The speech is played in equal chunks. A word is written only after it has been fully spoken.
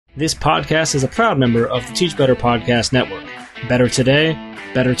This podcast is a proud member of the Teach Better Podcast Network. Better today,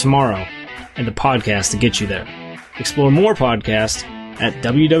 better tomorrow, and the podcast to get you there. Explore more podcasts at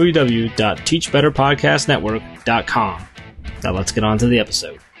www.teachbetterpodcastnetwork.com. Now let's get on to the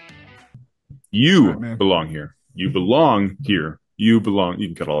episode. You belong here. You belong here. You belong. You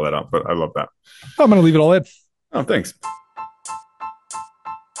can cut all that out, but I love that. I'm going to leave it all in. Oh, thanks.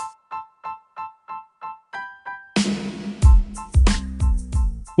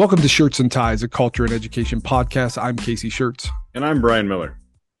 Welcome to Shirts and Ties, a culture and education podcast. I'm Casey Shirts. And I'm Brian Miller.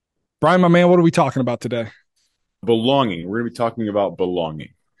 Brian, my man, what are we talking about today? Belonging. We're going to be talking about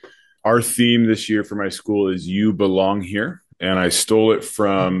belonging. Our theme this year for my school is You Belong Here. And I stole it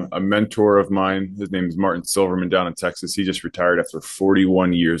from a mentor of mine. His name is Martin Silverman down in Texas. He just retired after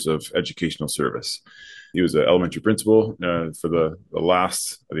 41 years of educational service. He was an elementary principal for the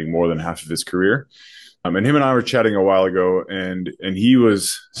last, I think, more than half of his career. And him and I were chatting a while ago, and he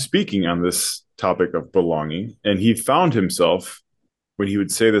was speaking on this topic of belonging. And he found himself, when he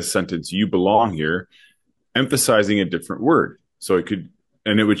would say this sentence, "You belong here," emphasizing a different word. So it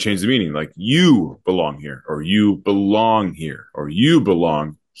would change the meaning, like "you belong here," or "you belong here," or "you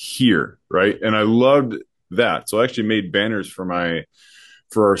belong here," right? And I loved that. So I actually made banners for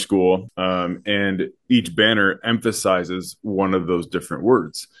our school, and each banner emphasizes one of those different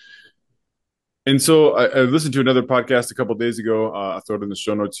words. And so I listened to another podcast a couple of days ago. I'll throw it in the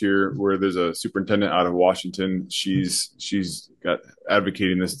show notes here, where there's a superintendent out of Washington. She's got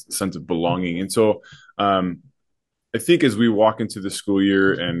advocating this sense of belonging. And so I think as we walk into the school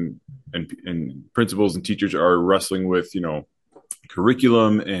year and principals and teachers are wrestling with,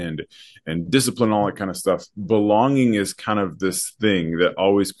 curriculum and discipline, all that kind of stuff, belonging is kind of this thing that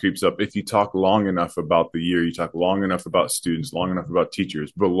always creeps up. If you talk long enough about the year, you talk long enough about students, long enough about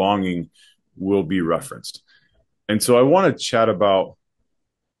teachers, belonging will be referenced. And so I want to chat about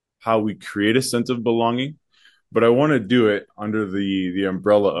how we create a sense of belonging, but I want to do it under the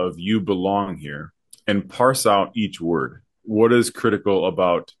umbrella of "you belong here" and parse out each word. What is critical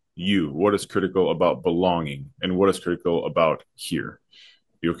about you? What is critical about belonging? And what is critical about here?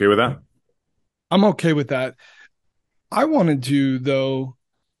 You okay with that? I'm okay with that. I wanted to, though.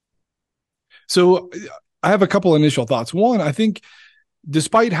 So I have a couple initial thoughts. One, I think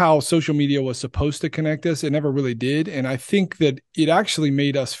despite how social media was supposed to connect us, it never really did. And I think that it actually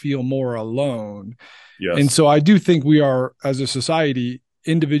made us feel more alone. Yes. And so I do think we are, as a society,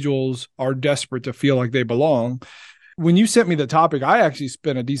 individuals are desperate to feel like they belong. When you sent me the topic, I actually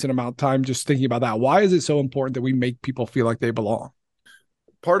spent a decent amount of time just thinking about that. Why is it so important that we make people feel like they belong?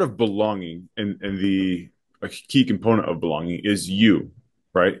 Part of belonging and a key component of belonging is you,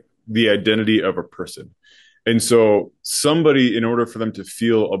 right? The identity of a person. And so somebody, in order for them to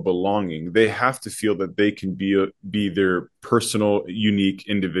feel a belonging, they have to feel that they can be their personal, unique,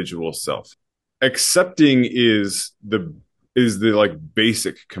 individual self. Accepting is the like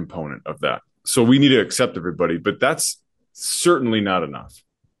basic component of that. So we need to accept everybody, but that's certainly not enough.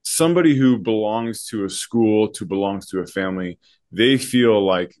 Somebody who belongs to a school, belongs to a family, they feel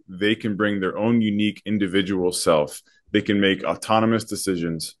like they can bring their own unique individual self. They can make autonomous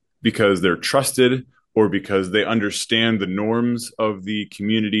decisions because they're trusted, or because they understand the norms of the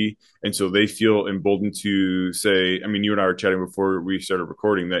community. And so they feel emboldened to say, I mean, you and I were chatting before we started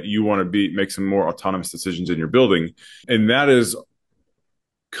recording that you want to make some more autonomous decisions in your building. And that has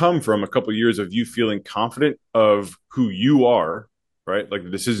come from a couple of years of you feeling confident of who you are, right? Like the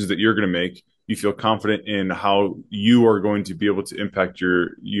decisions that you're going to make. You feel confident in how you are going to be able to impact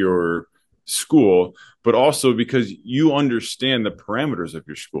your school, but also because you understand the parameters of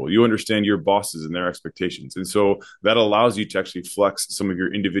your school. You understand your bosses and their expectations. And so that allows you to actually flex some of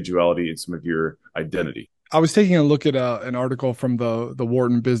your individuality and some of your identity. I was taking a look at an article from the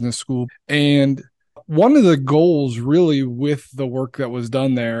Wharton Business School, and one of the goals really with the work that was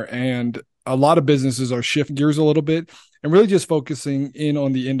done there, and a lot of businesses are shifting gears a little bit and really just focusing in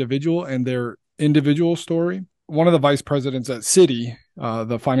on the individual and their individual story. One of the vice presidents at Citi,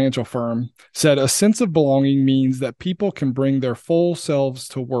 the financial firm, said a sense of belonging means that people can bring their full selves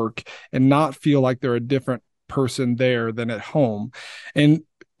to work and not feel like they're a different person there than at home. And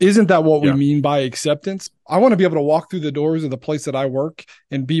isn't that what we mean by acceptance? I want to be able to walk through the doors of the place that I work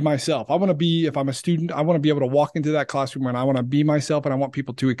and be myself. I want to be, if I'm a student, I want to be able to walk into that classroom and I want to be myself, and I want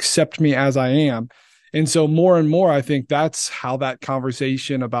people to accept me as I am. And so more and more, I think that's how that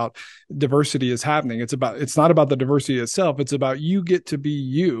conversation about diversity is happening. It's not about the diversity itself. It's about you get to be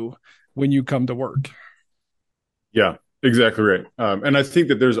you when you come to work. Yeah, exactly right. And I think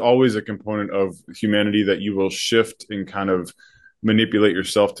that there's always a component of humanity that you will shift and kind of manipulate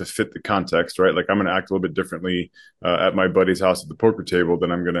yourself to fit the context, right? Like I'm going to act a little bit differently at my buddy's house at the poker table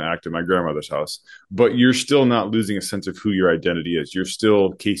than I'm going to act at my grandmother's house. But you're still not losing a sense of who your identity is. You're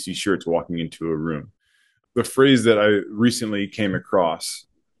still Casey Shirts walking into a room. The phrase that I recently came across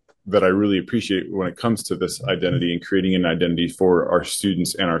that I really appreciate when it comes to this identity and creating an identity for our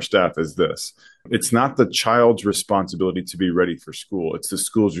students and our staff is this. It's not the child's responsibility to be ready for school. It's the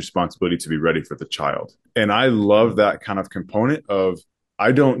school's responsibility to be ready for the child. And I love that kind of component of,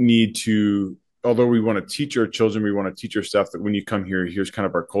 I don't need to, although we want to teach our children, we want to teach our staff that when you come here, here's kind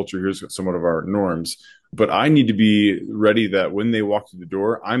of our culture, here's somewhat of our norms. But I need to be ready that when they walk through the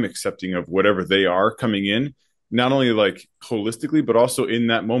door, I'm accepting of whatever they are coming in, not only like holistically, but also in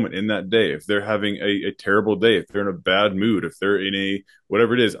that moment, in that day. If they're having a terrible day, if they're in a bad mood, if they're in a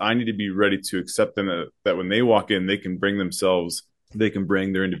whatever it is, I need to be ready to accept them that when they walk in, they can bring themselves, they can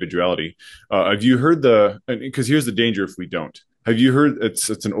bring their individuality. Have you heard because here's the danger if we don't. Have you heard, it's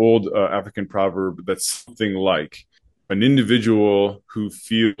an old African proverb that's something like, an individual who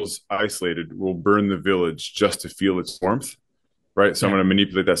feels isolated will burn the village just to feel its warmth, right? So I'm going to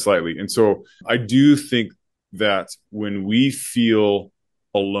manipulate that slightly. And so I do think that when we feel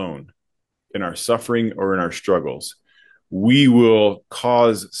alone in our suffering or in our struggles, we will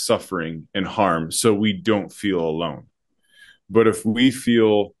cause suffering and harm so we don't feel alone. But if we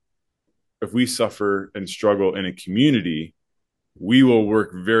suffer and struggle in a community, we will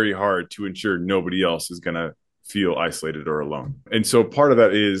work very hard to ensure nobody else is going to feel isolated or alone. And so part of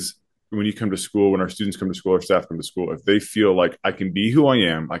that is when you come to school, when our students come to school, our staff come to school, if they feel like I can be who I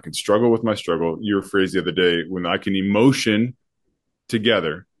am, I can struggle with my struggle. Your phrase the other day, when I can emotion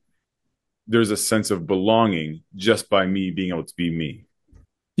together, there's a sense of belonging just by me being able to be me.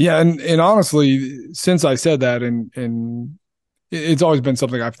 Yeah. And honestly, since I said that, and it's always been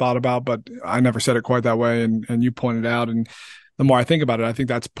something I've thought about, but I never said it quite that way. And you pointed out, and the more I think about it, I think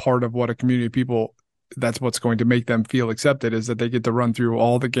that's part of what a community of people, that's what's going to make them feel accepted, is that they get to run through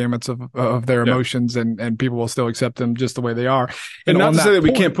all the gamuts of their emotions, and people will still accept them just the way they are. And not to say that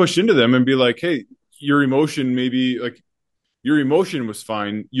we can't push into them and be like, hey, your emotion was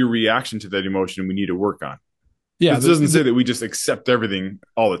fine. Your reaction to that emotion, we need to work on. Yeah. This doesn't say that we just accept everything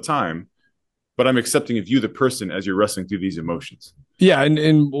all the time, but I'm accepting of you, the person, as you're wrestling through these emotions. Yeah.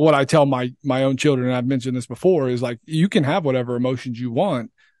 And what I tell my own children, and I've mentioned this before, is like, you can have whatever emotions you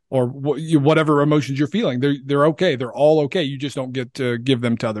want, or whatever emotions you're feeling. They're okay. They're all okay. You just don't get to give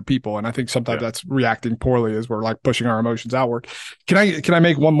them to other people. And I think sometimes that's reacting poorly, as we're like pushing our emotions outward. Can I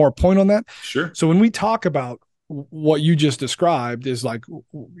make one more point on that? Sure. So when we talk about what you just described is like,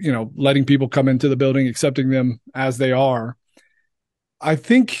 letting people come into the building, accepting them as they are. I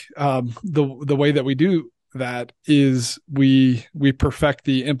think the way that we do that is we perfect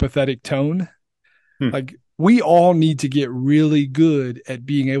the empathetic tone. Like, we all need to get really good at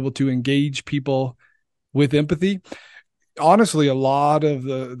being able to engage people with empathy. Honestly, a lot of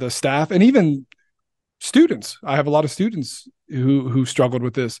the staff and even students, I have a lot of students who struggled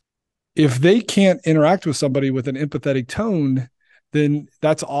with this. If they can't interact with somebody with an empathetic tone, then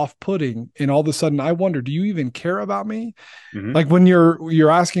that's off-putting. And all of a sudden I wonder, do you even care about me? Mm-hmm. Like when you're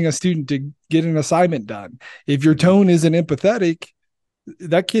asking a student to get an assignment done, if your tone isn't empathetic,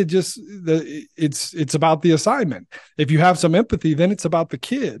 that kid it's about the assignment. If you have some empathy, then it's about the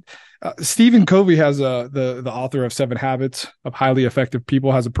kid. Stephen Covey has the author of 7 Habits of Highly Effective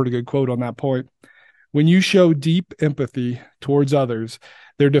People has a pretty good quote on that point. When you show deep empathy towards others,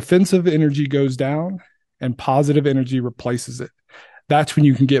 their defensive energy goes down and positive energy replaces it. That's when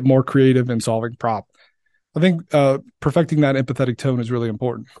you can get more creative in solving problems. I think perfecting that empathetic tone is really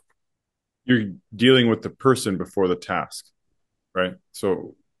important. You're dealing with the person before the task. Right.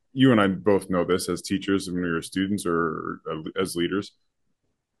 So you and I both know this as teachers when we were students or as leaders.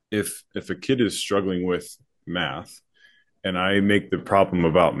 If a kid is struggling with math and I make the problem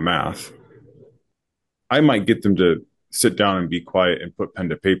about math, I might get them to sit down and be quiet and put pen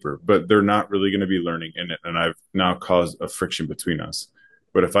to paper, but they're not really going to be learning in it. And I've now caused a friction between us.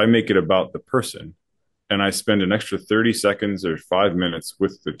 But if I make it about the person and I spend an extra 30 seconds or 5 minutes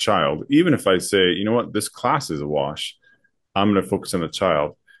with the child, even if I say, you know what, this class is a wash, I'm going to focus on the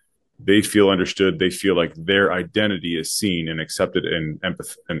child. They feel understood. They feel like their identity is seen and accepted and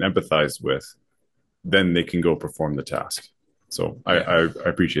empathized with. Then they can go perform the task. So I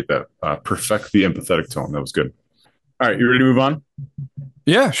appreciate that. Perfect the empathetic tone. That was good. All right. You ready to move on?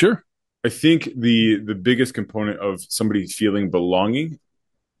 Yeah, sure. I think the biggest component of somebody feeling belonging,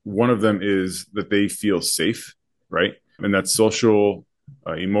 one of them is that they feel safe, right? And that's social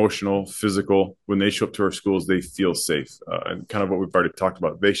emotional, physical. When they show up to our schools, they feel safe. And kind of what we've already talked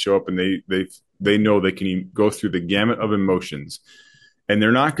about. They show up and they know they can go through the gamut of emotions, and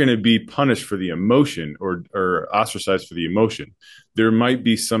they're not going to be punished for the emotion or ostracized for the emotion. There might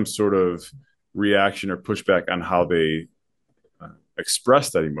be some sort of reaction or pushback on how they express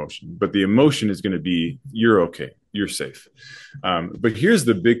that emotion, but the emotion is going to be, you're okay, you're safe. But here's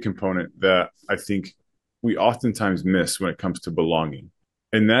the big component that I think we oftentimes miss when it comes to belonging.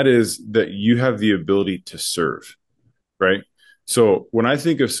 And that is that you have the ability to serve, right? So when I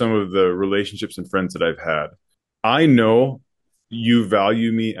think of some of the relationships and friends that I've had, I know you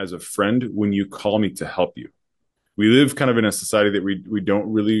value me as a friend when you call me to help you. We live kind of in a society that we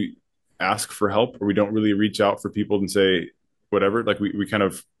don't really ask for help, or we don't really reach out for people and say whatever. Like we kind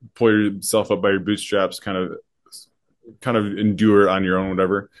of pull yourself up by your bootstraps, kind of endure on your own,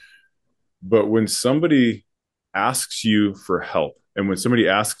 whatever. But when somebody asks you for help, and when somebody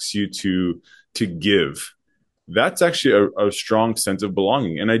asks you to give, that's actually a strong sense of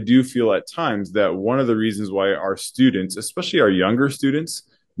belonging. And I do feel at times that one of the reasons why our students, especially our younger students,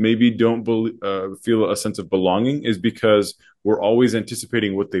 maybe don't feel a sense of belonging is because we're always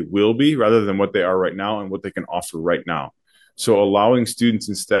anticipating what they will be rather than what they are right now and what they can offer right now. So allowing students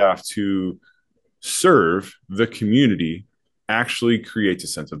and staff to serve the community actually creates a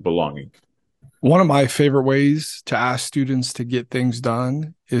sense of belonging. One of my favorite ways to ask students to get things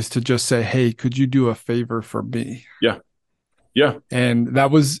done is to just say, "Hey, could you do a favor for me?" Yeah. Yeah. And that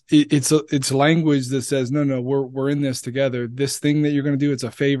was it's language that says, "No, we're in this together. This thing that you're going to do, it's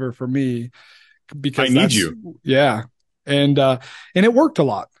a favor for me because I need you." Yeah. And it worked a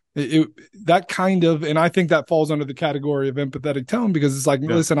lot. That kind of, and I think that falls under the category of empathetic tone, because it's like,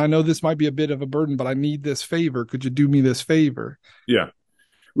 listen, I know this might be a bit of a burden, but I need this favor. Could you do me this favor? Yeah.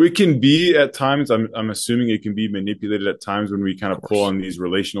 It can be at times, I'm assuming it can be manipulated at times when we kind of pull on these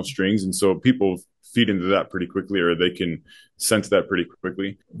relational strings. And so people feed into that pretty quickly, or they can sense that pretty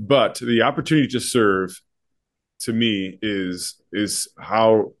quickly. But the opportunity to serve, to me, is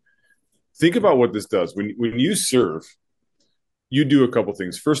how, think about what this does. When you serve, you do a couple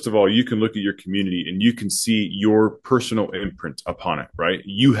things. First of all, you can look at your community and you can see your personal imprint upon it, right?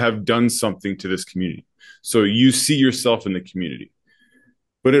 You have done something to this community. So you see yourself in the community.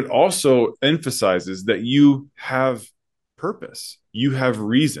 But it also emphasizes that you have purpose, you have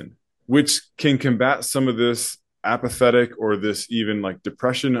reason, which can combat some of this apathetic or this even like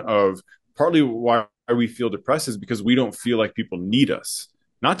depression of, partly why we feel depressed is because we don't feel like people need us.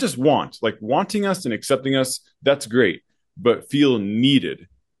 Not just like wanting us and accepting us, that's great, but feel needed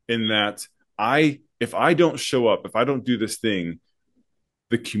in that if I don't show up, if I don't do this thing,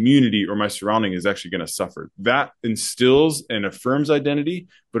 the community or my surrounding is actually going to suffer. That instills and affirms identity,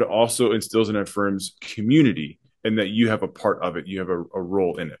 but it also instills and affirms community, and that you have a part of it. You have a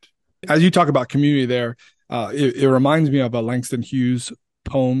role in it. As you talk about community there, it reminds me of a Langston Hughes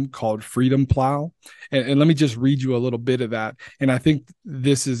poem called Freedom Plow. And let me just read you a little bit of that. And I think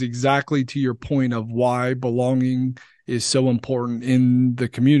this is exactly to your point of why belonging is so important in the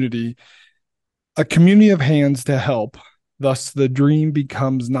community. A community of hands to help. Thus, the dream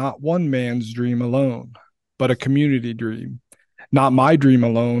becomes not one man's dream alone, but a community dream. Not my dream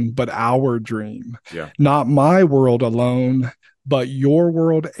alone, but our dream. Yeah. Not my world alone, but your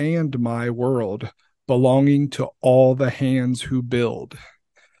world and my world, belonging to all the hands who build.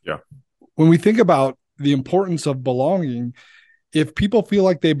 Yeah. When we think about the importance of belonging, if people feel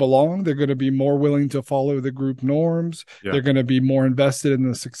like they belong, they're going to be more willing to follow the group norms. Yeah. They're going to be more invested in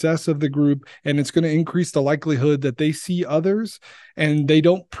the success of the group, and it's going to increase the likelihood that they see others and they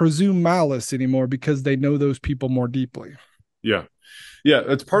don't presume malice anymore because they know those people more deeply. Yeah. Yeah.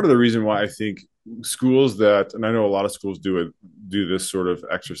 That's part of the reason why I think schools and I know a lot of schools do this sort of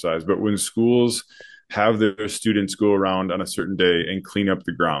exercise, but when schools have their students go around on a certain day and clean up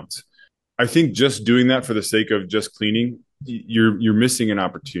the grounds, I think just doing that for the sake of just cleaning, you're missing an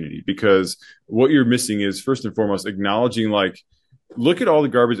opportunity, because what you're missing is, first and foremost, acknowledging, like, look at all the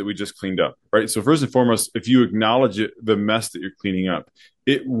garbage that we just cleaned up, right? So first and foremost, if you acknowledge the mess that you're cleaning up,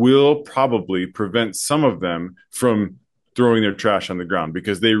 it will probably prevent some of them from throwing their trash on the ground,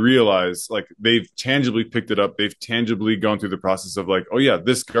 because they realize, like, they've tangibly picked it up. They've tangibly gone through the process of, like, oh yeah,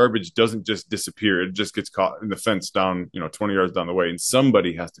 this garbage doesn't just disappear. It just gets caught in the fence down, 20 yards down the way, and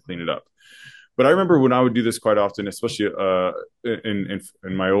somebody has to clean it up. But I remember when I would do this quite often, especially in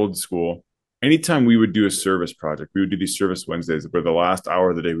my old school, anytime we would do a service project, we would do these service Wednesdays where the last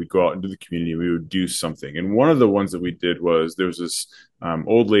hour of the day we'd go out into the community, we would do something. And one of the ones that we did was, there was this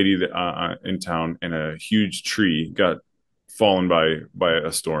old lady that in town, and a huge tree got fallen by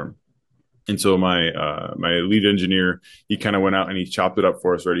a storm. And so my lead engineer, he kind of went out and he chopped it up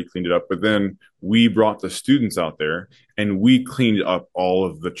for us, right? He cleaned it up. But then we brought the students out there and we cleaned up all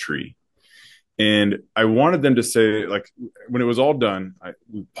of the tree. And I wanted them to say, like, when it was all done,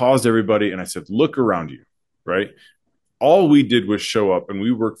 we paused everybody and I said, look around you, right? All we did was show up and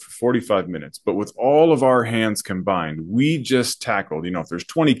we worked for 45 minutes. But with all of our hands combined, we just tackled, if there's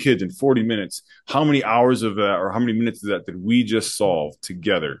 20 kids in 40 minutes, how many hours of that or how many minutes of that did we just solve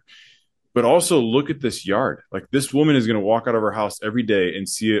together? But also look at this yard. Like, this woman is going to walk out of her house every day and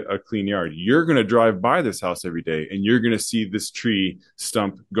see a clean yard. You're going to drive by this house every day and you're going to see this tree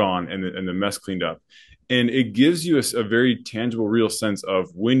stump gone and the mess cleaned up. And it gives you a very tangible, real sense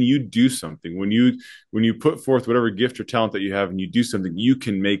of when you do something, when you put forth whatever gift or talent that you have and you do something, you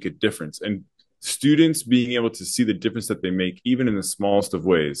can make a difference. And students being able to see the difference that they make, even in the smallest of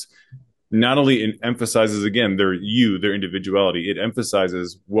ways, not only it emphasizes, again, their individuality, it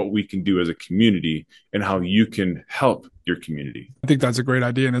emphasizes what we can do as a community and how you can help your community. I think that's a great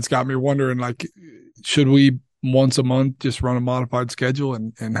idea. And it's got me wondering, like, should we once a month just run a modified schedule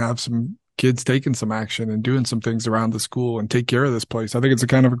and have some kids taking some action and doing some things around the school and take care of this place? I think it's a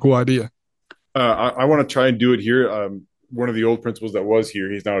kind of a cool idea. I want to try and do it here. One of the old principals that was here,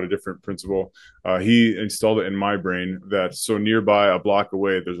 he's now at a different principal. He installed it in my brain that so nearby, a block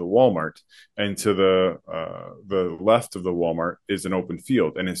away, there's a Walmart, and to the left of the Walmart is an open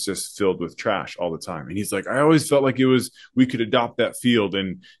field, and it's just filled with trash all the time. And he's like, I always felt like we could adopt that field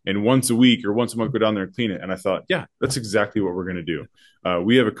and once a week or once a month go down there and clean it. And I thought, yeah, that's exactly what we're going to do.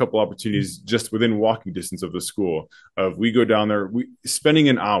 We have a couple opportunities just within walking distance of the school. We go down there, spending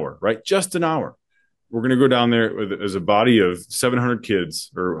an hour, right? Just an hour. We're going to go down there as a body of 700 kids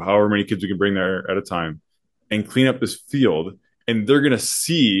or however many kids we can bring there at a time and clean up this field. And they're going to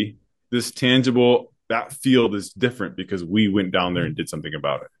see this tangible, that field is different because we went down there and did something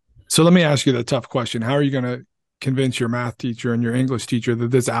about it. So let me ask you the tough question. How are you going to convince your math teacher and your English teacher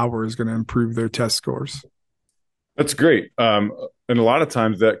that this hour is going to improve their test scores? That's great. And a lot of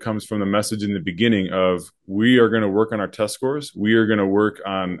times that comes from the message in the beginning of, we are going to work on our test scores. We are going to work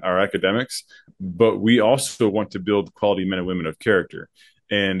on our academics, but we also want to build quality men and women of character.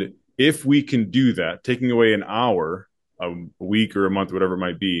 And if we can do that, taking away an hour, a week or a month, whatever it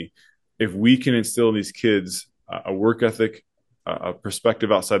might be, if we can instill in these kids a work ethic, a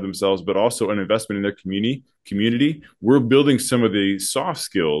perspective outside themselves, but also an investment in their community, we're building some of the soft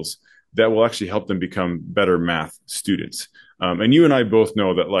skills that will actually help them become better math students. And you and I both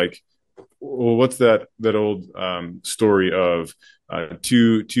know that, like, well, what's that old story of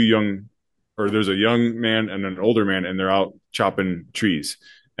two young, or there's a young man and an older man, and they're out chopping trees.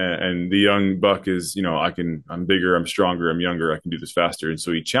 And the young buck is, I'm bigger, I'm stronger, I'm younger, I can do this faster. And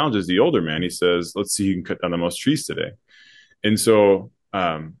so he challenges the older man. He says, let's see who can cut down the most trees today. And so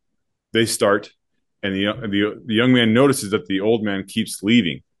they start, and the young man notices that the old man keeps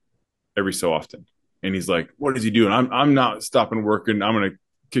leaving every so often. And he's like, what is he doing? I'm not stopping working. I'm going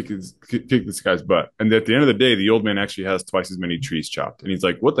to kick this guy's butt. And at the end of the day, the old man actually has twice as many trees chopped. And he's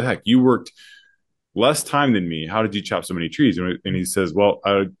like, what the heck? You worked less time than me. How did you chop so many trees? And he says, well,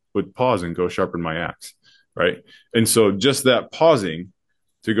 I would pause and go sharpen my axe. Right. And so just that pausing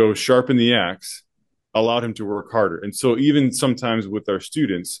to go sharpen the axe allowed him to work harder. And so even sometimes with our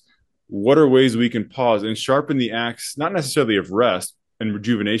students, what are ways we can pause and sharpen the axe, not necessarily of rest and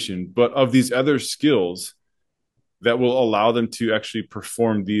rejuvenation, but of these other skills that will allow them to actually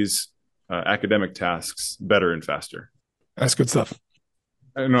perform these academic tasks better and faster. That's good stuff.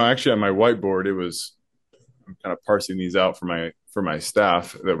 I know, actually on my whiteboard, I'm kind of parsing these out for my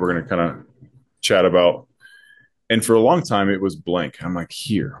staff that we're going to kind of chat about. And for a long time, it was blank. I'm like,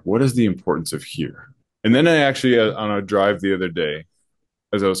 here, what is the importance of here? And then I actually, on a drive the other day,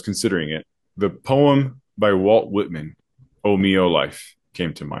 as I was considering it, the poem by Walt Whitman, "Oh Me, Oh Life,"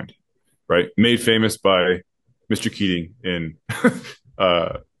 came to mind, right? Made famous by Mr. Keating in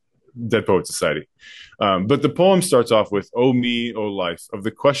Dead Poet Society. But the poem starts off with, "Oh me, oh life, of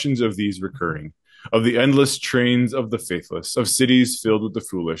the questions of these recurring, of the endless trains of the faithless, of cities filled with the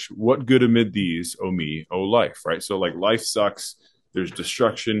foolish, what good amid these, oh me, oh life," right? So like, life sucks. There's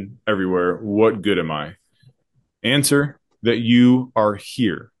destruction everywhere. What good am I? Answer, that you are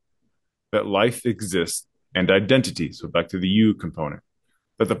here, that life exists, and identity. So back to the you component,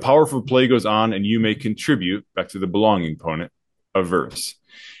 that the powerful play goes on and you may contribute, back to the belonging component, a verse.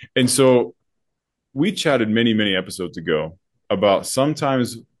 And so we chatted many, many episodes ago about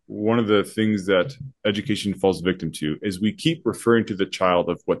sometimes one of the things that education falls victim to is we keep referring to the child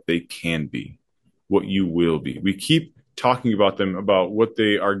of what they can be, what you will be. We keep talking about them, about what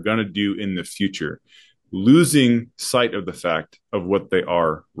they are going to do in the future, losing sight of the fact of what they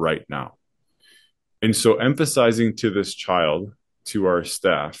are right now. And so emphasizing to this child, to our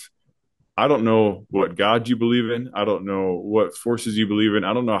staff, I don't know what God you believe in. I don't know what forces you believe in.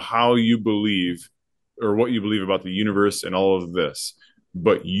 I don't know how you believe or what you believe about the universe and all of this,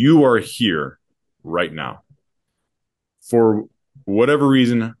 but you are here right now for whatever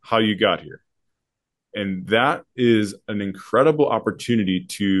reason, how you got here. And that is an incredible opportunity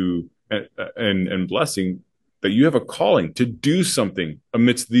to and blessing that you have a calling to do something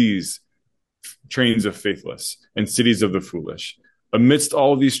amidst these trains of faithless and cities of the foolish. Amidst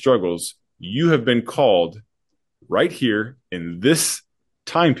all of these struggles, you have been called right here in this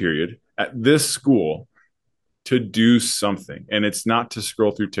time period at this school to do something. And it's not to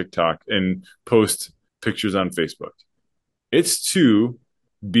scroll through TikTok and post pictures on Facebook. It's to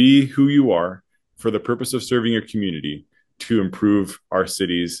be who you are for the purpose of serving your community to improve our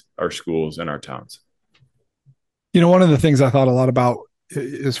cities, our schools, and our towns. One of the things I thought a lot about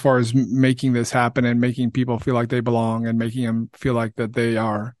as far as making this happen and making people feel like they belong and making them feel like that they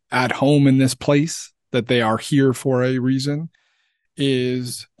are at home in this place, that they are here for a reason,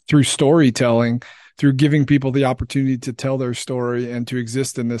 is through storytelling, through giving people the opportunity to tell their story and to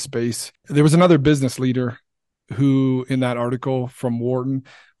exist in this space. There was another business leader who, in that article from Wharton,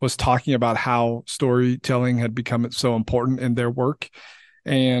 was talking about how storytelling had become so important in their work.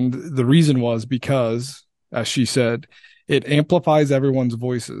 And the reason was because, as she said, it amplifies everyone's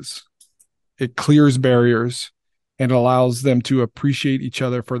voices. It clears barriers and allows them to appreciate each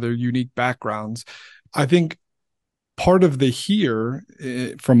other for their unique backgrounds. I think part of the here,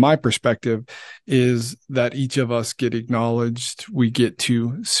 from my perspective, is that each of us get acknowledged. We get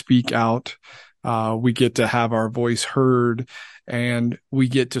to speak out. We get to have our voice heard, and we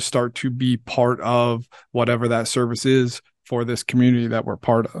get to start to be part of whatever that service is for this community that we're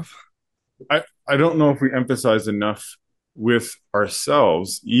part of. I don't know if we emphasize enough with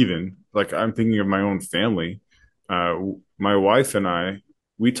ourselves, even like I'm thinking of my own family. My wife and I,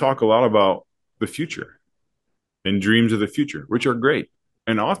 we talk a lot about the future and dreams of the future, which are great.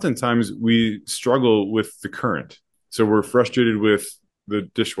 And oftentimes we struggle with the current. So we're frustrated with the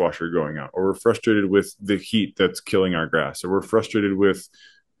dishwasher going out, or we're frustrated with the heat that's killing our grass, or we're frustrated with,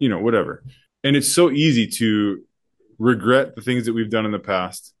 whatever. And it's so easy to regret the things that we've done in the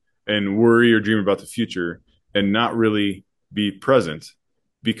past and worry or dream about the future and not really be present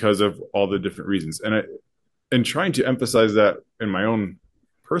because of all the different reasons. And trying to emphasize that in my own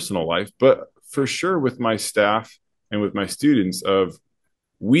personal life, but for sure with my staff and with my students of,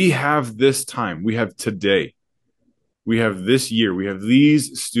 we have this time, we have today, we have this year, we have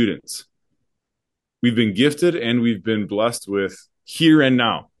these students. We've been gifted and we've been blessed with here and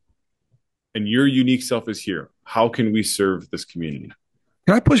now. And your unique self is here. How can we serve this community?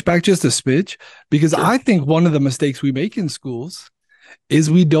 Can I push back just a smidge? Because sure. I think one of the mistakes we make in schools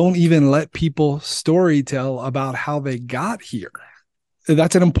is we don't even let people storytell about how they got here.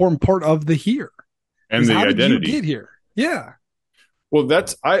 That's an important part of the here. And the how identity. Did you get here? Yeah. Well,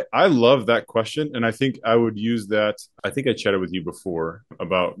 I love that question. And I think I would use that. I think I chatted with you before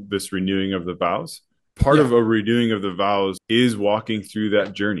about this renewing of the vows. Part of a renewing of the vows is walking through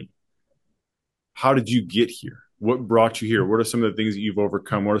that journey. How did you get here? What brought you here? What are some of the things that you've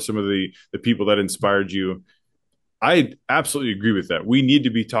overcome? What are some of the people that inspired you? I absolutely agree with that. We need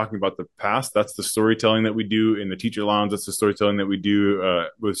to be talking about the past. That's the storytelling that we do in the teacher lounge. That's the storytelling that we do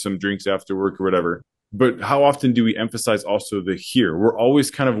with some drinks after work or whatever. But how often do we emphasize also the here? We're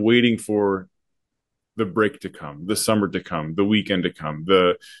always kind of waiting for the break to come, the summer to come, the weekend to come,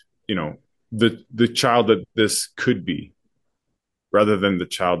 the child that this could be, rather than the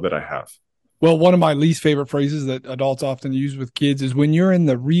child that I have. Well, one of my least favorite phrases that adults often use with kids is when you're in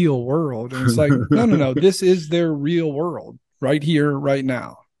the real world. And it's like, no. This is their real world right here, right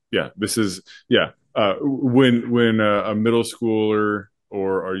now. Yeah, this is, when a middle schooler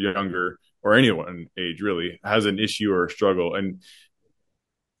or younger or anyone age really has an issue or a struggle. And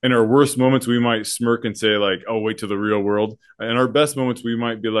in our worst moments, we might smirk and say like, oh, wait till the real world. In our best moments, we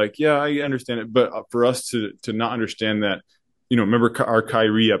might be like, yeah, I understand it. But for us to not understand that, remember our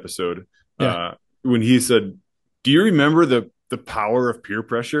Kyrie episode, when he said, do you remember the power of peer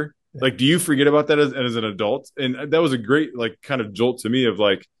pressure? Yeah. Like, do you forget about that as an adult? And that was a great, like, kind of jolt to me of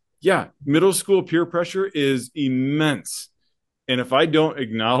like, yeah, middle school peer pressure is immense. And if I don't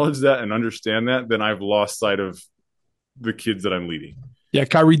acknowledge that and understand that, then I've lost sight of the kids that I'm leading. Yeah,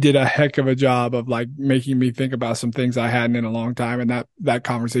 Kyrie did a heck of a job of like making me think about some things I hadn't in a long time. And that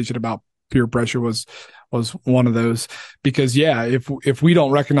conversation about peer pressure was one of those, because if we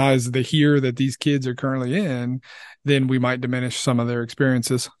don't recognize the here that these kids are currently in, then we might diminish some of their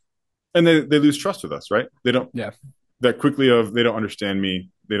experiences. And they lose trust with us, right? They don't. Yeah. that quickly of they don't understand me,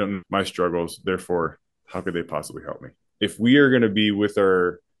 they don't know my struggles, therefore how could they possibly help me? If we are going to be with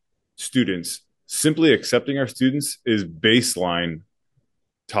our students, simply accepting our students is baseline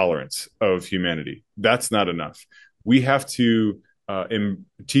tolerance of humanity. That's not enough. We have to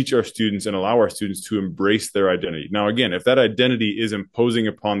teach our students and allow our students to embrace their identity. Now, again, if that identity is imposing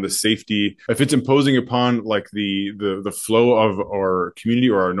upon the safety, if it's imposing upon like the flow of our community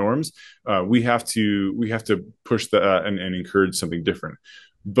or our norms, we have to push that and encourage something different.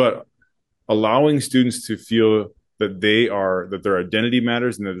 But allowing students to feel that their identity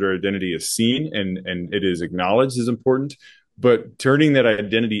matters and that their identity is seen and it is acknowledged is important, but turning that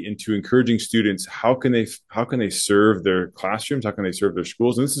identity into encouraging students, how can they serve their classrooms, how can they serve their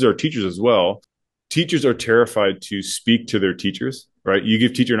schools? And this is our teachers as well. Teachers are terrified to speak to their teachers, right? You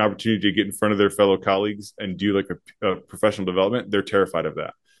give teacher an opportunity to get in front of their fellow colleagues and do like a professional development, they're terrified of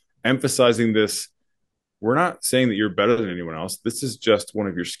that. Emphasizing this, we're not saying that you're better than anyone else. This is just one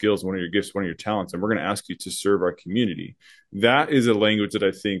of your skills, one of your gifts, one of your talents, and we're going to ask you to serve our community. That is a language that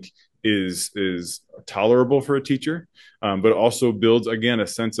I think is tolerable for a teacher, but also builds, again, a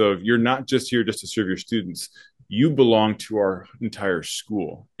sense of you're not just here just to serve your students. You belong to our entire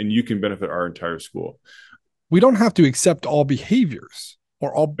school, and you can benefit our entire school. We don't have to accept all behaviors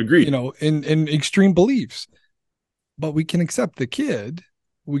or all, Agreed. In extreme beliefs, but we can accept the kid.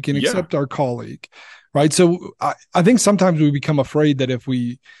 We can accept our colleague. Right. So I think sometimes we become afraid that if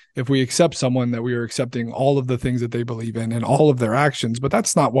we accept someone, that we are accepting all of the things that they believe in and all of their actions, but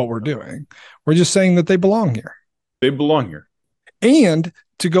that's not what we're doing. We're just saying that they belong here. They belong here. And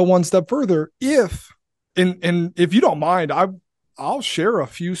to go one step further, if you don't mind, I'll share a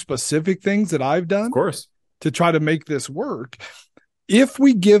few specific things that I've done, of course, to try to make this work. If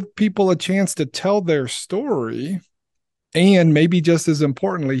we give people a chance to tell their story, and maybe just as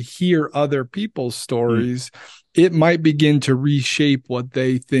importantly, hear other people's stories, it might begin to reshape what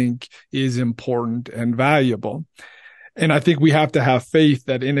they think is important and valuable. And I think we have to have faith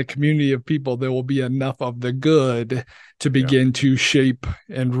that in a community of people, there will be enough of the good to begin to shape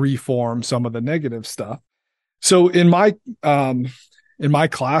and reform some of the negative stuff. So in my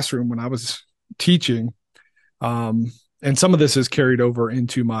classroom, when I was teaching, and some of this is carried over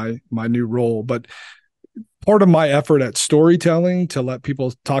into my new role, but part of my effort at storytelling to let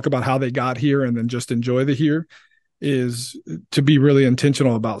people talk about how they got here and then just enjoy the here is to be really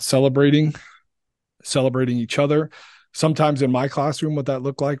intentional about celebrating each other. Sometimes in my classroom, what that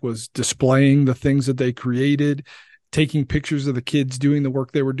looked like was displaying the things that they created, taking pictures of the kids doing the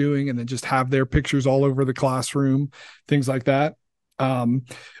work they were doing, and then just have their pictures all over the classroom, things like that. I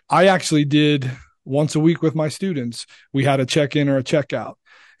actually did once a week with my students. We had a check-in or a check-out,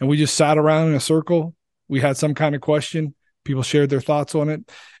 and we just sat around in a circle. We had some kind of question. People shared their thoughts on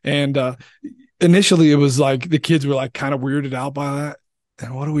it. And initially it was like the kids were like kind of weirded out by that.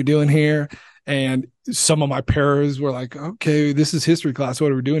 And what are we doing here? And some of my paras were like, okay, this is history class.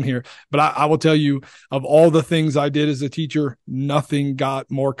 What are we doing here? But I will tell you, of all the things I did as a teacher, nothing got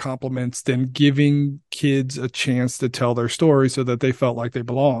more compliments than giving kids a chance to tell their story so that they felt like they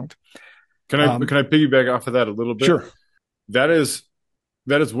belonged. Can I piggyback off of that a little bit? Sure. That is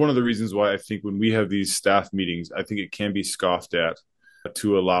one of the reasons why I think when we have these staff meetings, I think it can be scoffed at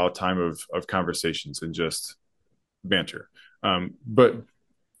to allow time of conversations and just banter. But,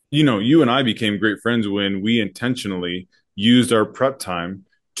 you and I became great friends when we intentionally used our prep time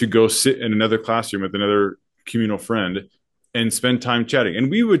to go sit in another classroom with another communal friend and spend time chatting.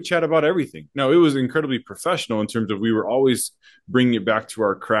 And we would chat about everything. Now, it was incredibly professional in terms of we were always bringing it back to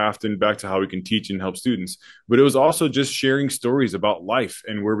our craft and back to how we can teach and help students. But it was also just sharing stories about life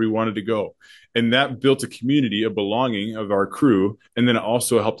and where we wanted to go. And that built a community, a belonging of our crew. And then it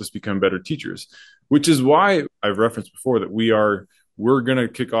also helped us become better teachers, which is why I've referenced before that we're going to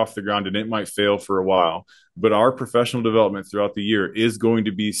kick off the ground, and it might fail for a while. But our professional development throughout the year is going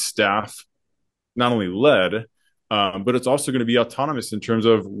to be staff, not only led, but it's also going to be autonomous in terms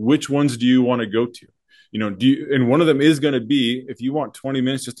of which ones do you want to go to? And one of them is going to be, if you want 20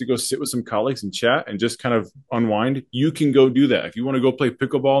 minutes just to go sit with some colleagues and chat and just kind of unwind, you can go do that. If you want to go play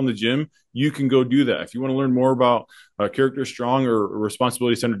pickleball in the gym, you can go do that. If you want to learn more about character strong or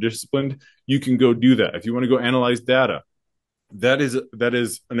responsibility centered disciplined, you can go do that. If you want to go analyze data, that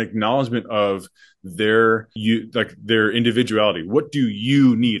is an acknowledgement of their individuality. What do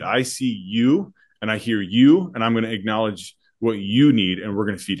you need? I see you and I hear you, and I'm going to acknowledge what you need, and we're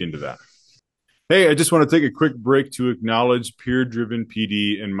going to feed into that. Hey, I just want to take a quick break to acknowledge Peer Driven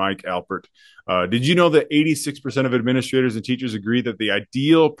PD and Mike Alpert. Did you know that 86% of administrators and teachers agree that the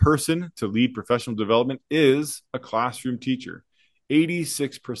ideal person to lead professional development is a classroom teacher?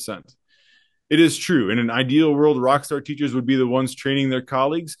 86%. It is true. In an ideal world, rock star teachers would be the ones training their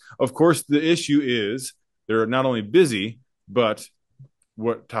colleagues. Of course, the issue is they're not only busy, but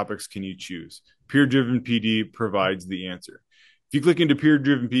what topics can you choose? Peer-driven PD provides the answer. If you click into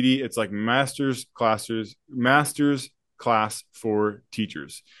peer-driven PD, it's like master's class for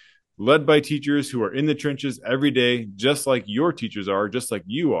teachers, led by teachers who are in the trenches every day, just like your teachers are, just like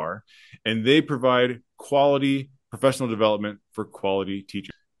you are, and they provide quality professional development for quality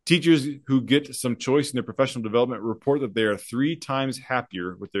teachers. Teachers who get some choice in their professional development report that they are 3 times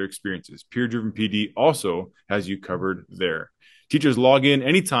happier with their experiences. Peer-driven PD also has you covered there. Teachers log in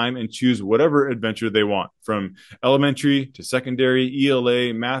anytime and choose whatever adventure they want, from elementary to secondary,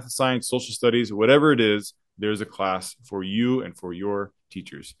 ELA, math, science, social studies, whatever it is, there's a class for you and for your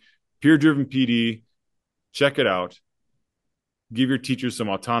teachers. Peer-driven PD, check it out. Give your teachers some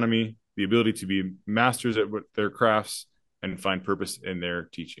autonomy, the ability to be masters at their crafts, and find purpose in their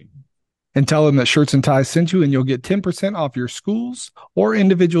teaching. And tell them that Shirts and Ties sent you, and you'll get 10% off your school's or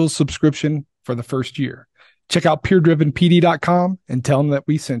individual subscription for the first year. Check out peerdrivenpd.com and tell them that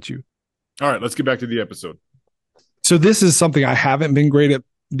we sent you. All right, let's get back to the episode. So this is something I haven't been great at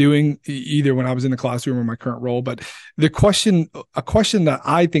doing either when I was in the classroom or my current role. But a question that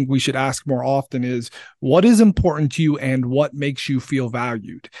I think we should ask more often is, what is important to you and what makes you feel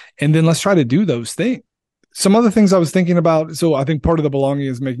valued? And then let's try to do those things. Some other things I was thinking about. So I think part of the belonging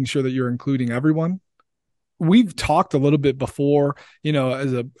is making sure that you're including everyone. We've talked a little bit before,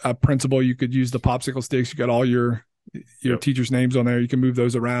 as a principal, you could use the popsicle sticks. You got all your teachers' names on there. You can move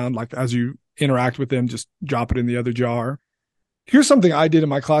those around. Like as you interact with them, just drop it in the other jar. Here's something I did in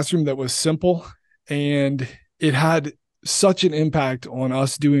my classroom that was simple, and it had such an impact on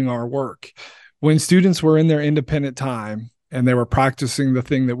us doing our work. When students were in their independent time and they were practicing the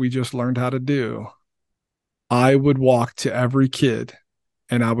thing that we just learned how to do, I would walk to every kid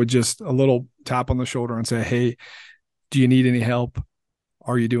and I would just a little tap on the shoulder and say, "Hey, do you need any help?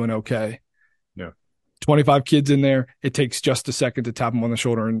 Are you doing okay?" Yeah. 25 kids in there. It takes just a second to tap them on the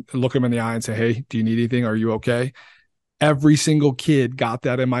shoulder and look them in the eye and say, "Hey, do you need anything? Are you okay?" Every single kid got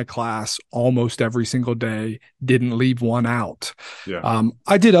that in my class almost every single day, didn't leave one out. Yeah.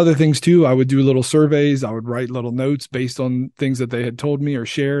 I did other things too. I would do little surveys. I would write little notes based on things that they had told me or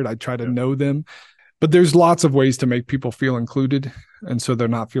shared. I'd try to know them. But there's lots of ways to make people feel included, and so they're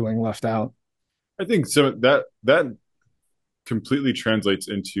not feeling left out. I think so that completely translates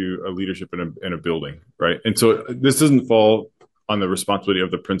into a leadership in a building, right? And so this doesn't fall on the responsibility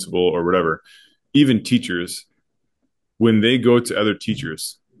of the principal or whatever. Even teachers, when they go to other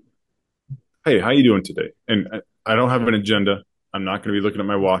teachers, "Hey, how you doing today?" And I don't have an agenda. I'm not going to be looking at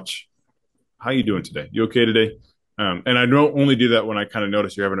my watch. "How you doing today? You okay today?" And I don't only do that when I kind of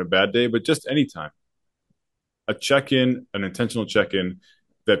notice you're having a bad day, but just anytime. A check-in, an intentional check-in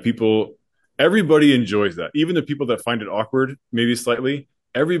that everybody enjoys that. Even the people that find it awkward, maybe slightly,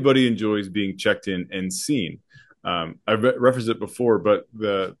 everybody enjoys being checked in and seen. I've referenced it before, but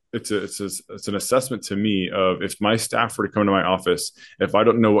it's an assessment to me of, if my staff were to come to my office, if I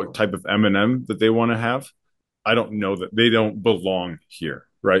don't know what type of M&M that they want to have, I don't know that they don't belong here,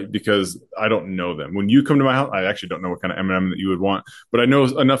 right? Because I don't know them. When you come to my house, I actually don't know what kind of M&M that you would want, but I know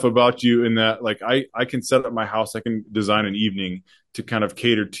enough about you in that, like, I can set up my house. I can design an evening to kind of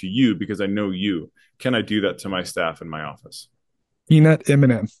cater to you because I know you. Can I do that to my staff in my office? Peanut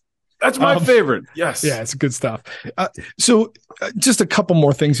M&M. That's my favorite. Yes. Yeah, it's good stuff. So just a couple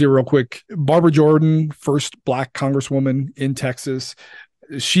more things here real quick. Barbara Jordan, first Black Congresswoman in Texas.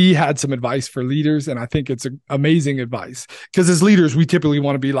 She had some advice for leaders, and I think it's amazing advice, because as leaders, we typically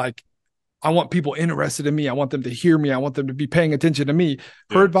want to be like, I want people interested in me. I want them to hear me. I want them to be paying attention to me.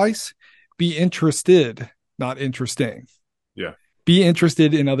 Her advice, be interested, not interesting. Yeah. Be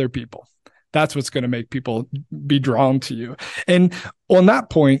interested in other people. That's what's going to make people be drawn to you. And on that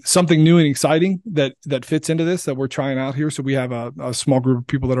point, something new and exciting that fits into this that we're trying out here. So we have a small group of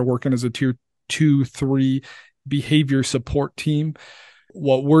people that are working as a tier 2-3 behavior support team.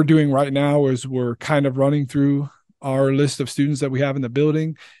 What we're doing right now is we're kind of running through our list of students that we have in the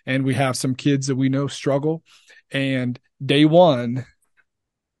building, and we have some kids that we know struggle. And day one,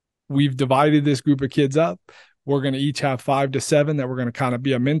 we've divided this group of kids up. We're going to each have 5 to 7 that we're going to kind of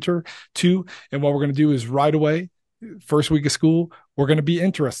be a mentor to. And what we're going to do is right away, first week of school, we're going to be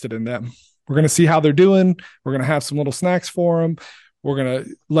interested in them. We're going to see how they're doing. We're going to have some little snacks for them. We're going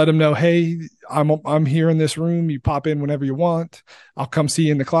to let them know, "Hey, I'm here in this room. You pop in whenever you want. I'll come see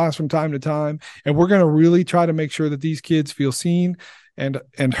you in the class from time to time." And we're going to really try to make sure that these kids feel seen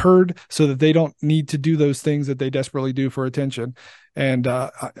and heard, so that they don't need to do those things that they desperately do for attention. And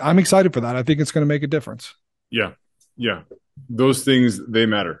I'm excited for that. I think it's going to make a difference. Yeah. Yeah. those things, they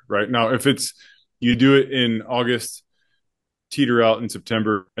matter, right? Now, if it's you do it in August, teeter out in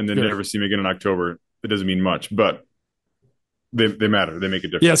September, and then never see them again in October, it doesn't mean much, but they matter. They make a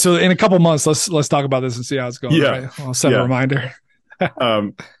difference. Yeah. So in a couple months, let's talk about this and see how it's going. Yeah. Right? I'll set a reminder.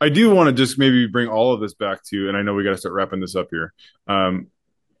 I do want to just maybe bring all of this back to, and I know we got to start wrapping this up here.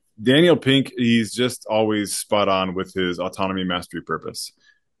 Daniel Pink, he's just always spot on with his autonomy, mastery, purpose.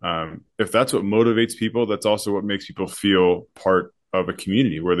 If that's what motivates people, that's also what makes people feel part of a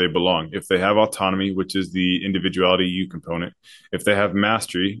community where they belong. If they have autonomy, which is the individuality you component, if they have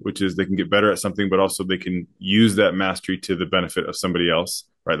mastery, which is they can get better at something, but also they can use that mastery to the benefit of somebody else,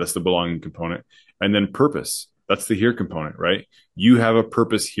 right? That's the belonging component. And then purpose, that's the here component, right? You have a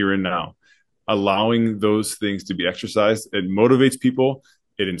purpose here and now. Allowing those things to be exercised, it motivates people,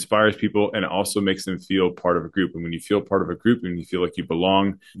 it inspires people, and it also makes them feel part of a group. And when you feel part of a group and you feel like you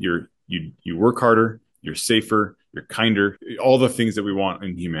belong, you work harder, you're safer, you're kinder, all the things that we want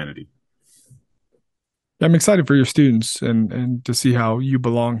in humanity. I'm excited for your students and to see how You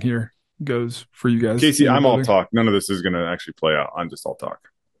Belong Here goes for you guys. Casey, I'm all talk. None of this is going to actually play out. I'm just all talk.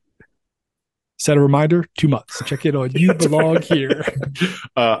 Set a reminder, 2 months. Check it on You Belong Here.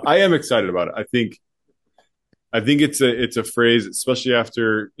 I am excited about it. I think it's a phrase, especially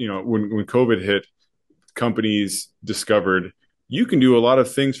after, when COVID hit, companies discovered you can do a lot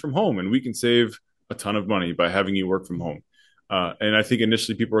of things from home and we can save a ton of money by having you work from home. And I think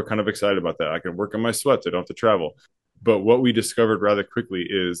initially people were kind of excited about that. I can work on my sweats. I don't have to travel. But what we discovered rather quickly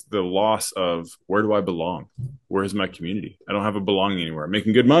is the loss of, where do I belong? Where is my community? I don't have a belonging anywhere. I'm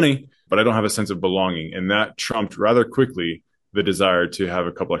making good money, but I don't have a sense of belonging. And that trumped rather quickly the desire to have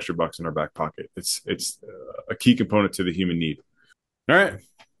a couple extra bucks in our back pocket. It's a key component to the human need. All right.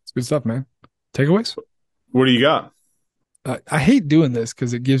 It's good stuff, man. Takeaways? What do you got? I hate doing this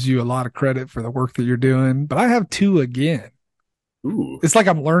because it gives you a lot of credit for the work that you're doing, but I have 2 again. Ooh. It's like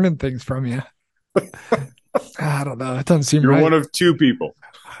I'm learning things from you. I don't know. It doesn't seem You're right. one of 2 people.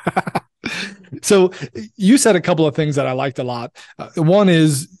 So you said a couple of things that I liked a lot. One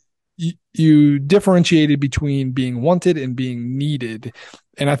is you differentiated between being wanted and being needed.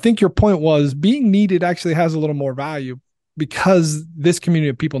 And I think your point was being needed actually has a little more value because this community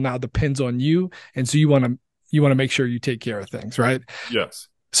of people now depends on you. And so you want to make sure you take care of things, right? Yes.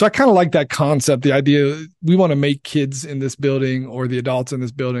 So I kind of like that concept, the idea we want to make kids in this building or the adults in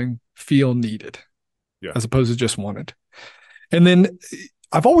this building feel needed as opposed to just wanted. And then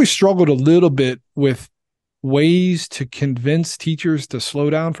I've always struggled a little bit with ways to convince teachers to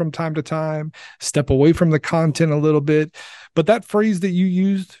slow down from time to time, step away from the content a little bit. But that phrase that you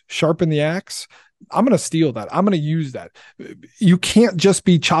used, sharpen the axe, I'm going to steal that. I'm going to use that. You can't just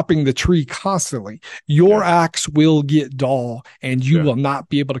be chopping the tree constantly. Your axe will get dull and you will not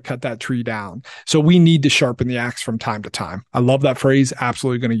be able to cut that tree down. So we need to sharpen the axe from time to time. I love that phrase.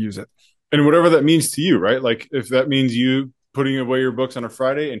 Absolutely going to use it. And whatever that means to you, right? Like if that means you putting away your books on a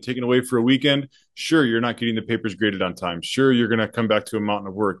Friday and taking away for a weekend, sure, you're not getting the papers graded on time. Sure, you're going to come back to a mountain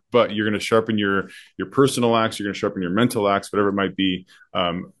of work, but you're going to sharpen your personal axe. You're going to sharpen your mental axe, whatever it might be.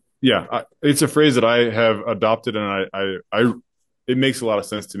 It's a phrase that I have adopted, and I it makes a lot of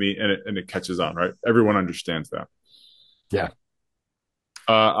sense to me, and it catches on, right? Everyone understands that. Yeah.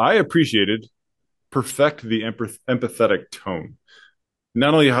 I appreciated perfect the empathetic tone.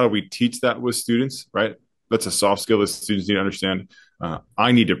 Not only how do we teach that with students, right? That's a soft skill that students need to understand.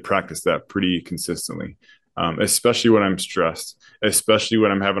 I need to practice that pretty consistently, especially when I'm stressed, especially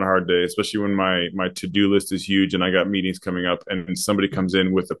when I'm having a hard day, especially when my to-do list is huge and I got meetings coming up and somebody comes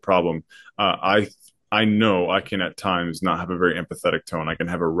in with a problem. I know I can at times not have a very empathetic tone. I can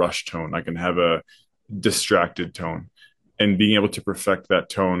have a rush tone. I can have a distracted tone, and being able to perfect that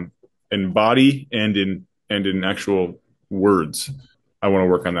tone in body and in actual words. I want to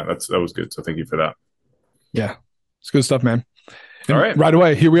work on that. That was good. So thank you for that. Yeah. It's good stuff, man. And all right. Right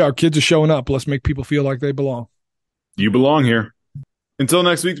away, here we are. Kids are showing up. Let's make people feel like they belong. You belong here. Until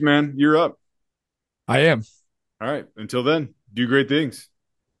next week, man, you're up. I am. All right. Until then, do great things.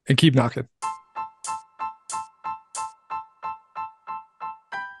 And keep knocking.